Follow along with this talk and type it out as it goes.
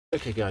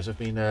Okay guys, I've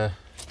been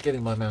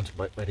getting my mountain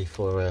bike ready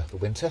for the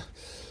winter.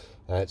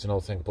 It's an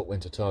old thing, I put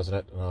winter tyres on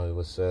it, and I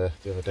was the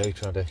other day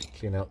trying to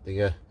clean out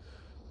the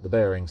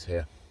bearings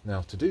here. Now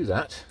to do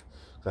that,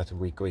 I had to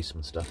re-grease them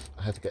and stuff.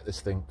 I had to get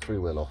this thing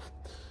freewheel off.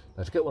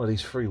 Now to get one of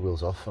these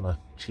freewheels off on a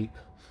cheap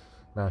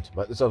mountain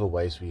bike, there's other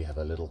ways where you have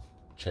a little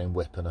chain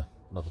whip and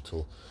another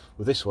tool.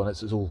 With this one,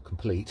 it's all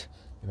complete.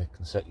 You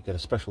get a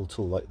special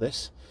tool like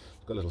this.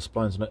 It's got little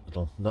splines on it,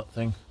 little nut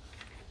thing.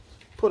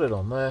 Put it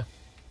on there.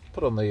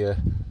 Put on the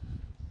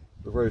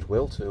road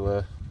wheel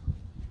to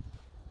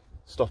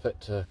stop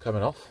it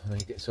coming off, and then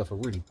you get yourself a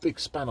really big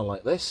spanner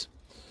like this,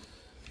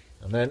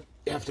 and then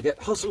you have to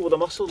get hustle with a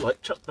muscle like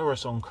Chuck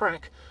Norris on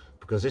crack,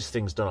 because this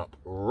thing's done up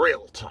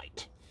real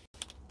tight.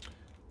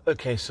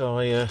 Okay, so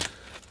I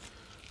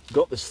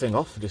got this thing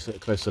off. Just at a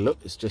closer look,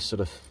 it's just sort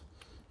of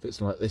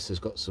fits like this. It's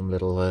got some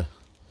little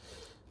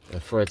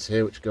threads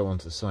here which go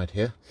onto the side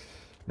here.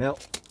 Now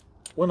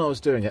when I was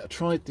doing it, I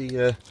tried to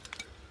do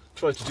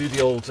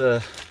the old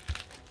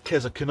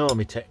Keza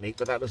Konami technique,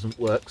 but that doesn't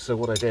work. So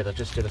what I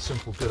just did a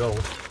simple good old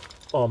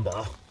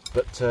armbar,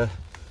 but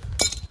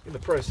in the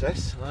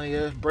process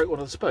I broke one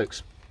of the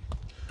spokes.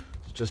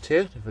 It's just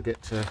here. If I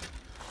get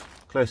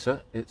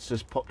closer, it's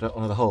just popped out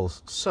one of the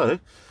holes. So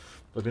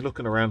I've been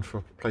looking around for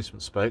a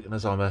replacement spoke, and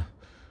as I'm a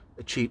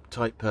cheap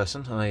type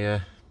person,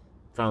 I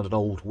found an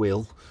old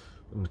wheel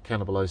and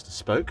cannibalized the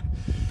spoke.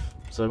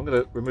 So I'm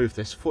going to remove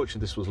this.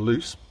 Fortunately this was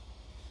loose,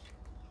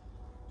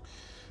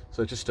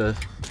 so I'll just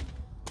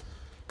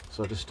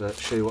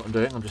show you what I'm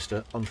doing. I'm just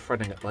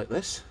unthreading it like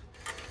this,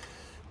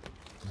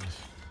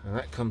 and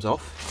that comes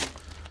off.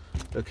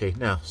 Okay,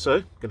 now, so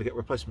I'm going to get a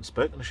replacement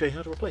spoke and I'll show you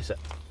how to replace it.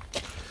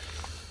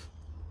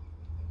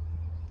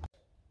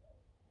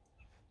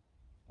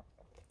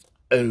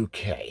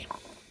 Okay,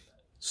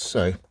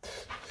 so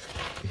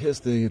here's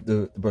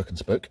the broken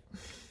spoke,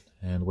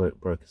 and where it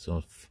broke is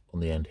on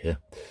the end here.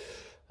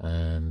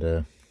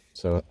 And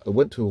so I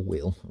went to a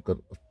wheel. I've got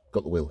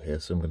the wheel here,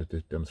 so I'm going to do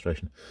a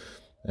demonstration.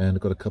 And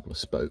I've got a couple of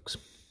spokes.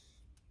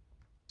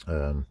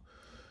 Now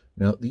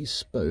these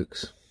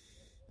spokes,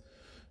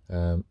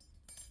 the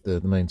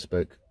main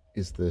spoke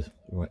is the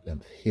right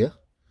length here.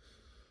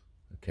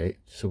 Okay,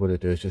 so what I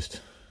do is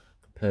just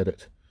compared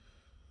it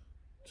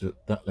to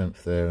that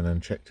length there, and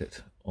then checked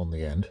it on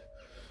the end.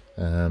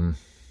 And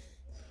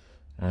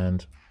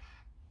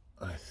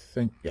I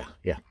think, yeah,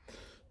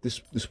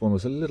 this one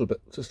was a little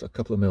bit, just a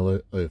couple of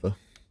mil over.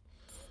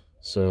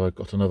 So I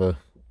got another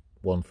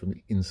one from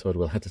the inside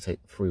wheel. I had to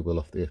take the free wheel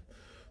off the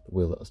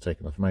wheel that was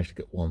taken off. I managed to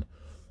get one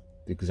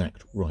the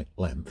exact right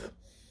length,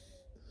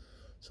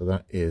 so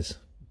that is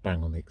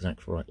bang on the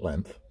exact right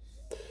length.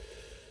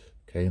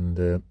 Okay, and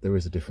there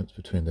is a difference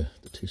between the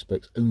two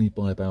spokes, only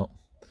by about,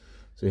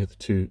 so you have the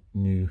two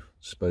new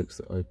spokes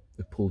that I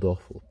pulled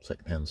off, or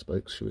second-hand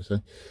spokes should we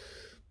say,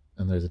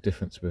 and there's a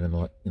difference between,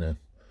 like,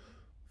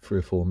 3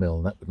 or 4 mil,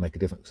 and that would make a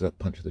difference because that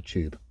punctured the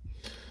tube.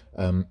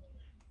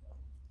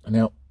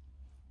 Now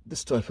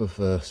this type of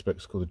spoke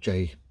is called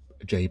a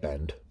J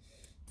bend,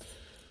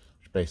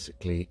 which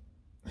basically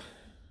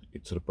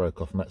it sort of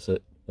broke off, and that's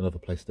it. Another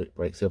place that it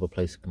breaks. The other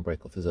place it can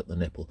break off is at the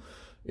nipple.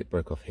 It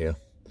broke off here.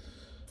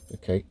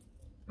 Okay,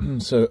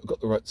 so I've got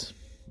the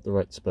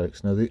right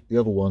spokes. Now the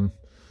other one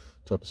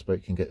type of spoke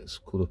you can get is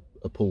called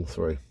a pull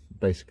through.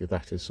 Basically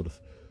that is sort of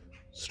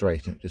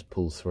straight and it just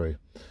pulls through,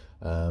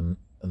 and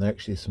they're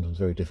actually sometimes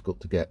very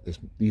difficult to get.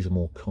 These are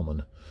more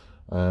common.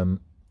 I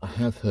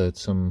have heard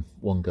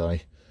one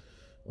guy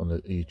on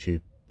the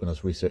YouTube, when I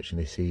was researching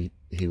this, he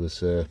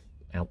was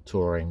out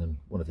touring and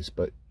one of his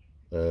spokes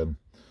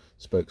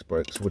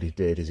broke. So what he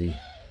did is he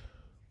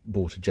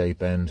bought a J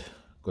bend,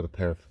 got a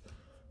pair of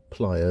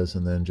pliers,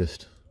 and then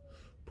just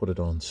put it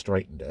on,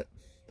 straightened it,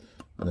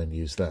 and then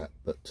used that.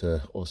 But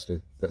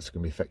obviously that's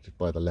going to be affected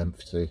by the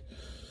length. So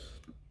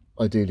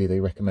ideally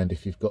they recommend,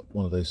 if you've got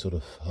one of those sort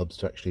of hubs,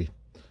 to actually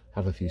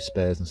have a few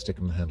spares and stick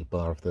them in the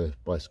handlebar of the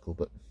bicycle.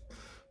 But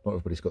not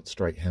everybody's got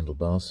straight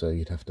handlebars, so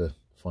you'd have to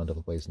find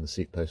other ways in the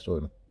seat post or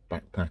in a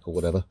backpack or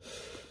whatever,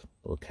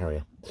 or a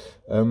carrier.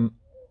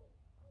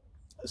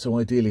 So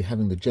ideally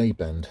having the J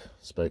bend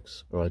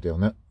spokes are ideal.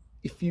 Now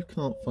if you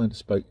can't find a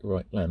spoke the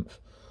right length,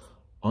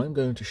 I'm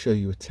going to show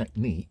you a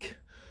technique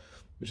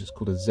which is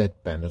called a Z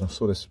bend, and I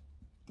saw this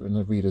in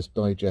the Reader's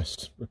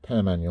Digest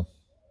repair manual.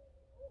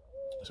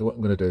 So what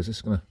I'm going to do is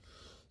just going to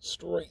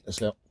straighten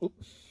this out. Oop.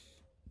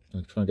 I'm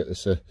going to try and get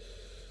this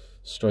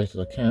straight as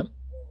I can.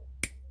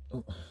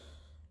 Oh.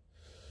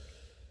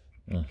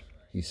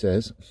 He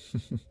says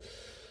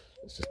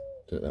let's just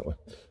do it that way.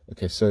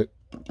 Okay, so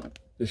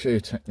to show you a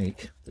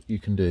technique that you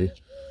can do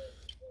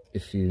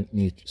if you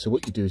need. So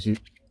what you do is to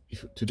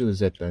do a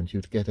Z bend,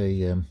 you'd get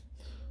a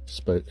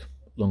spoke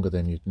longer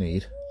than you'd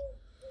need,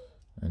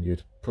 and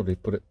you'd probably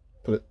put it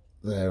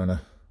there, and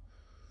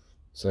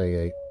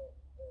say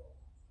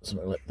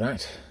something like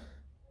that,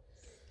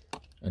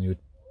 and you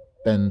would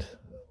bend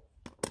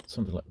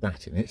something like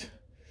that in it,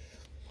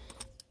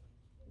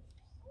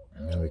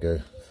 and there we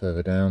go,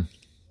 further down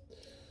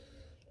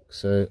like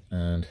so,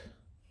 and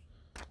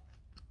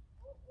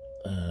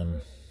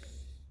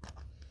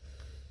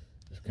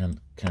if I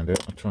can do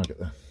it. I'll try and get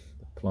the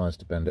pliers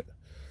to bend it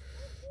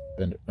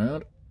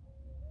round.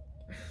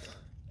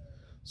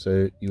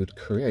 So you would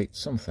create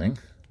something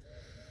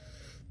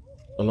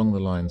along the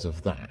lines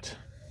of that.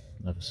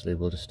 Obviously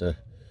we'll just trim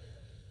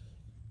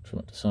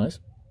it to size.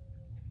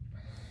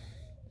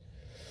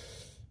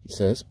 He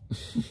says.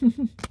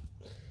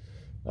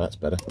 Oh, that's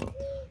better.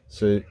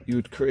 So you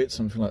would create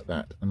something like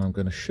that, and I'm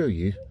going to show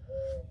you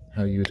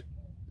how you would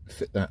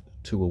fit that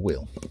to a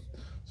wheel.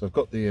 So I've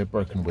got the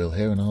broken wheel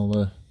here, and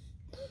or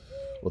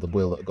the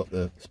wheel that I got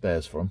the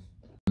spares from.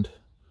 And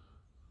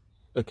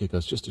okay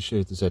guys, just to show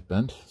you the Z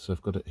bend, so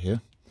I've got it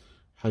here.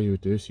 How you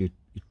would do is you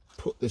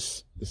put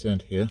this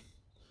end here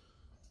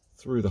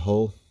through the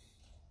hole,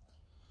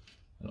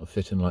 and it'll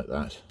fit in like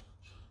that,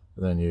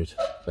 and then you'd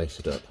base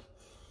it up.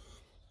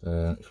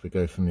 If we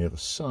go from the other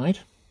side,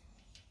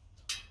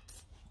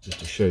 just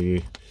to show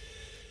you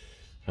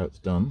how it's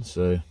done.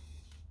 So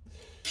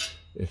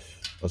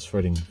if I was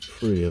threading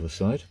through the other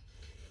side,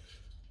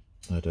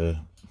 I'd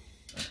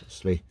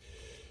obviously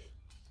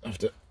have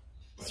to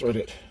thread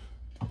it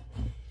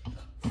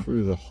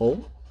through the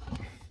hole,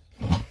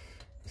 it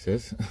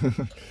says.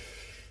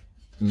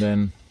 And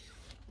then,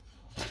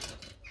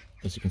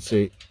 as you can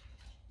see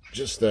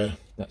just there,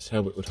 that's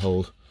how it would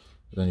hold.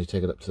 And then you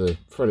take it up to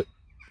thread it,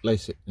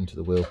 lace it into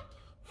the wheel,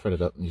 thread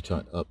it up, and you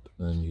tighten it up,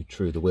 and then you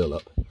true the wheel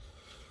up.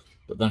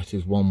 But that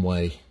is one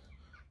way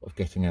of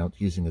getting out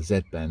using a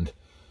Z bend.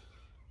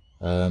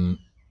 I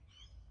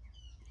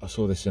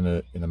saw this in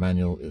a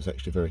manual. It was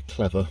actually very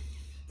clever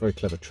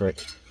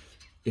trick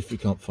if you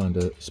can't find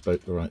a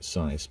spoke the right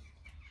size.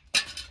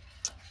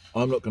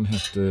 I'm not going to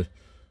have to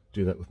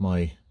do that with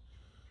my.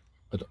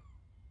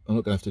 I'm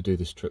not going to have to do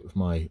this trick with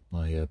my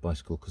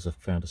bicycle because I've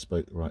found a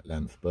spoke the right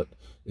length. But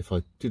if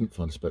I didn't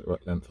find a spoke the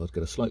right length, I'd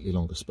get a slightly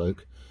longer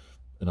spoke,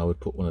 and I would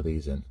put one of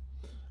these in.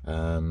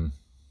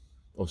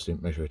 Obviously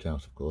measure it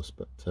out, of course,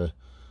 but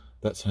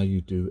that's how you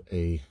do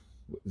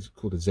it's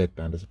called a Z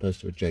band as opposed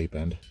to a J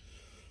band.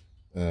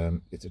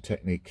 It's a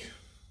technique.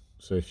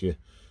 So if you're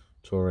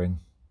touring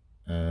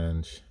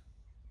and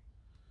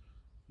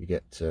you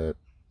get a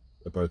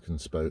broken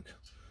spoke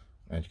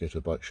and you go to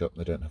a bike shop and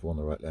they don't have one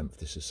the right length,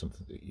 this is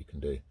something that you can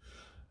do.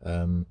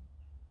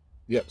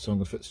 Yep, so I'm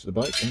going to fit this to the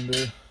bike,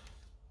 and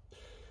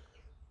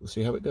we'll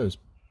see how it goes.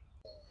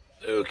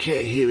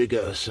 Okay, here we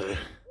go. So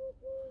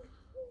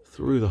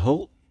through the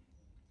hole,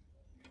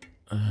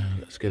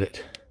 let's get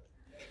it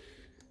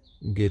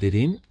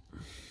in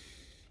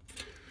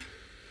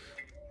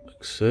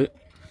like so.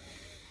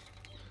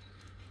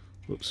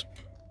 Whoops,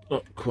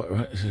 not quite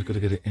right, so I've got to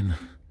get it in.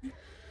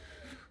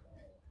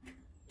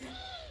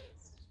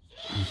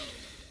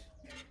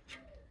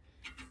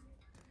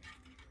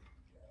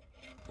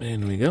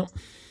 In we go.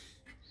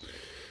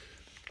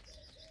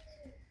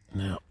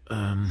 Now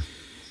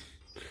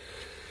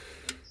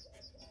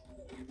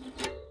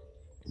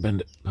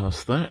bend it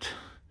past that,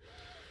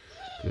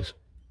 goes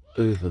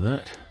over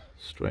that,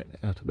 straighten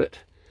it out a bit,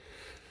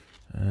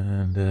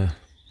 and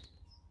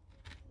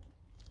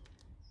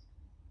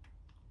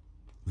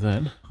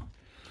then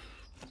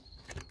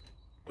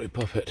we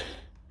pop it.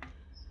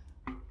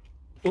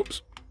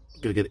 Oops,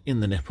 gotta get it in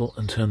the nipple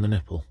and turn the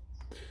nipple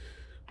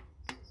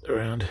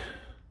around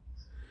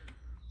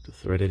to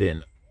thread it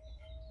in.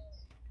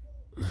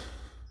 So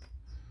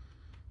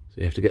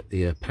you have to get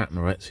the pattern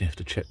right, so you have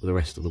to check with the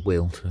rest of the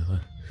wheel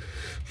to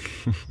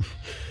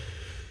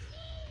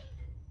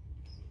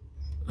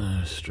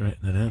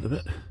straighten it out a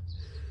bit.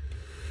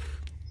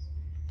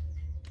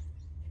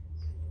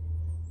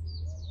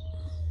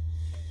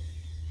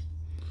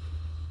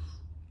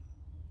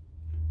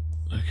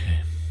 Okay,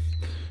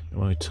 and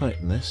when we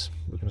tighten this,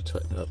 we're going to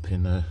tighten it up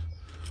in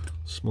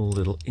small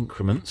little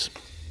increments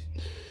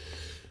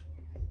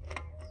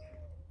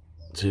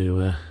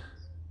to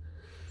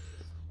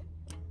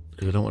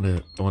because I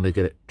want to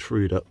get it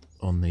trued up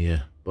on the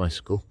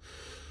bicycle.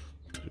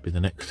 It'll be the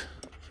next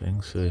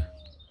thing, so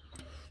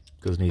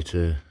because I need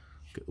to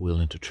get the wheel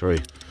into true.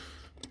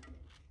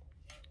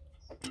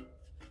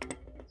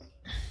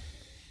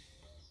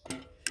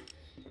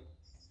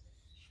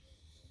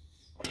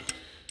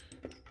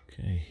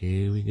 Okay,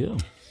 here we go.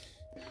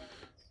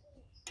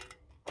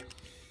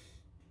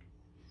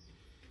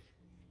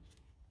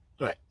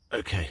 Right,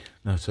 okay,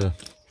 now to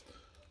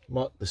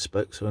mark the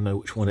spoke so I know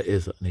which one it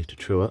is that I need to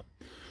true up.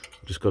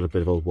 I've just got a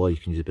bit of old wire, you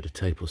can use a bit of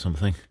tape or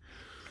something.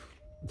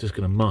 I'm just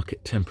going to mark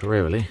it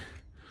temporarily,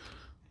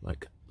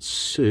 like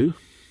so,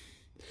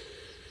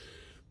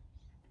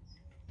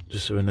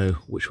 just so I know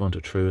which one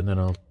to true, and then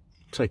I'll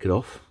take it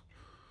off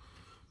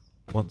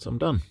once I'm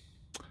done.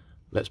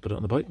 Let's put it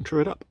on the bike and true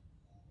it up.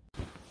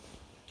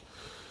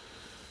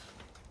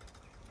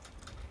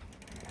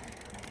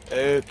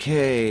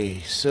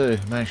 Okay, so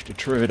managed to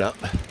true it up,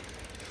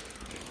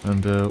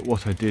 and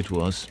what I did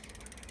was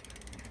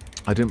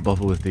I didn't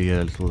bother with the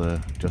little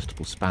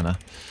adjustable spanner.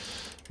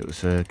 It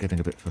was getting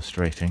a bit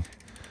frustrating,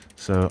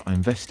 so I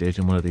invested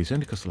in one of these. It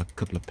only cost like a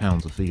couple of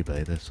pounds off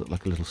eBay. They're sort of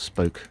like a little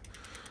spoke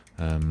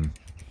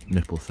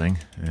nipple thing,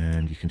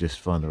 and you can just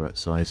find the right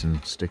size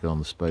and stick it on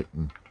the spoke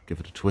and give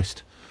it a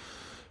twist.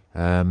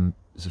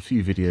 there's a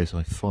few videos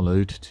I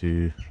followed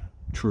to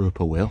true up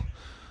a wheel.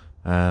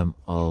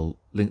 I'll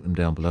link them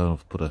down below.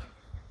 I'll put a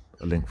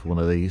link for one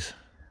of these.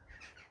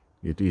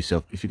 You do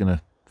yourself, if you're going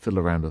to fiddle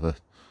around with a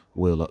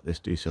wheel like this,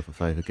 do yourself a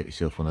favour, get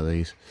yourself one of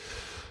these.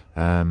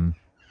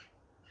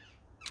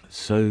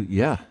 So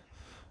yeah,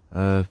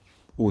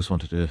 always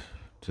wanted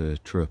to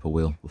true up a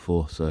wheel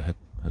before, so I had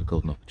a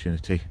golden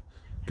opportunity.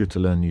 Good to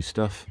learn new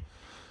stuff.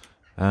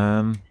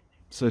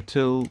 So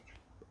till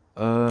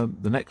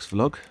the next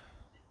vlog,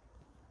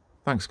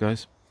 thanks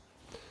guys.